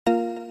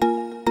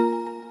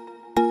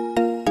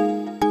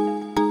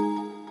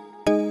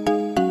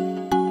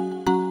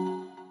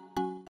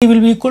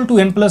will be equal to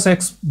n plus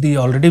x. The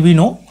already we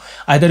know,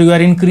 either you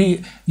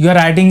are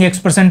adding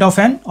x% of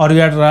n, or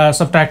you are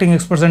subtracting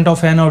x%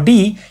 of n or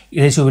d,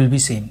 ratio will be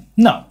same.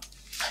 Now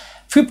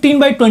 15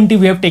 by 20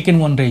 we have taken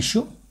one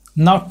ratio.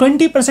 Now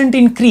 20%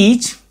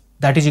 increase,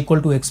 that is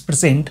equal to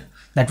x%,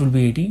 that will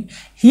be 18.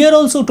 Here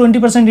also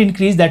 20%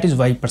 increase, that is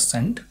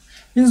y%.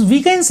 Means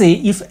we can say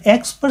if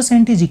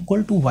x% is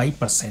equal to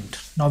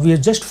y%. Now we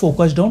are just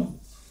focused on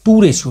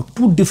two ratio,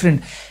 two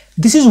different.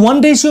 This is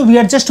one ratio, we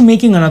are just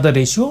making another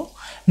ratio.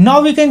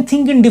 Now we can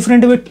think in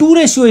different way. Two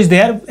ratio is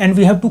there and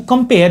we have to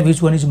compare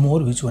which one is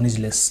more, which one is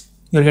less.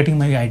 You are getting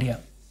my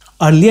idea.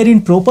 Earlier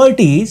in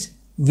properties,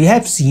 we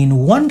have seen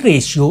one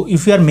ratio.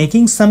 If you are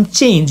making some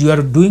change, you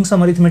are doing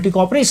some arithmetic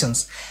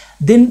operations,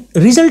 then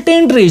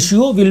resultant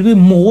ratio will be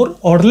more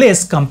or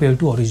less compared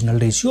to original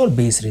ratio or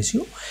base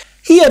ratio.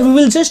 Here we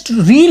will just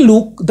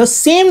relook the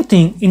same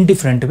thing in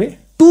different way.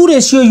 Two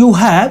ratio you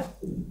have,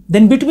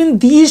 then between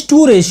these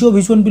two ratio,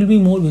 which one will be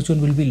more, which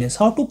one will be less.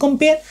 How to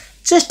compare?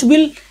 Just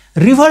will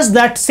reverse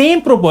that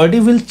same property,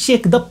 will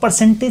check the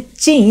percentage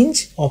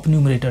change of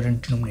numerator and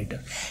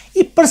denominator.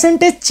 If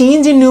percentage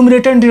change in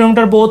numerator and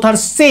denominator both are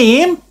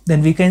same,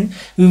 then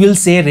we will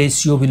say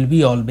ratio will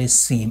be always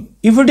same.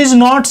 If it is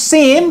not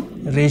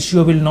same,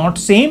 ratio will not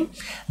same,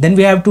 then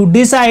we have to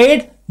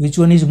decide which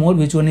one is more,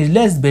 which one is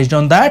less. Based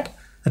on that,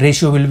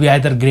 ratio will be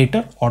either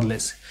greater or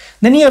less.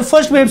 Then here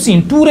first we have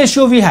seen two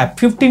ratio we have,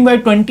 15 by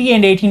 20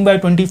 and 18 by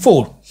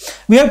 24.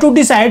 We have to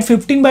decide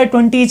 15 by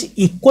 20 is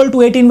equal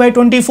to 18 by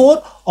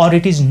 24 or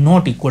it is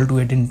not equal to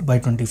 18 by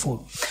 24.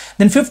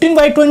 Then 15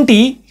 by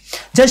 20,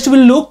 just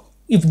will look,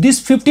 if this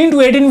 15 to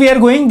 18 we are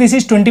going, this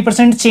is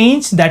 20%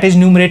 change, that is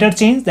numerator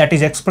change, that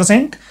is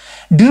x%.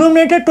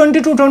 Denominator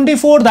 20 to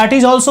 24, that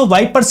is also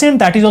y%,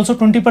 that is also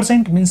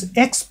 20%, means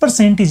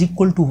x% is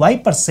equal to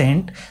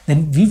y%.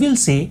 Then we will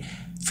say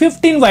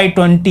 15 by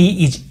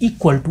 20 is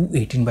equal to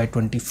 18 by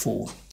 24.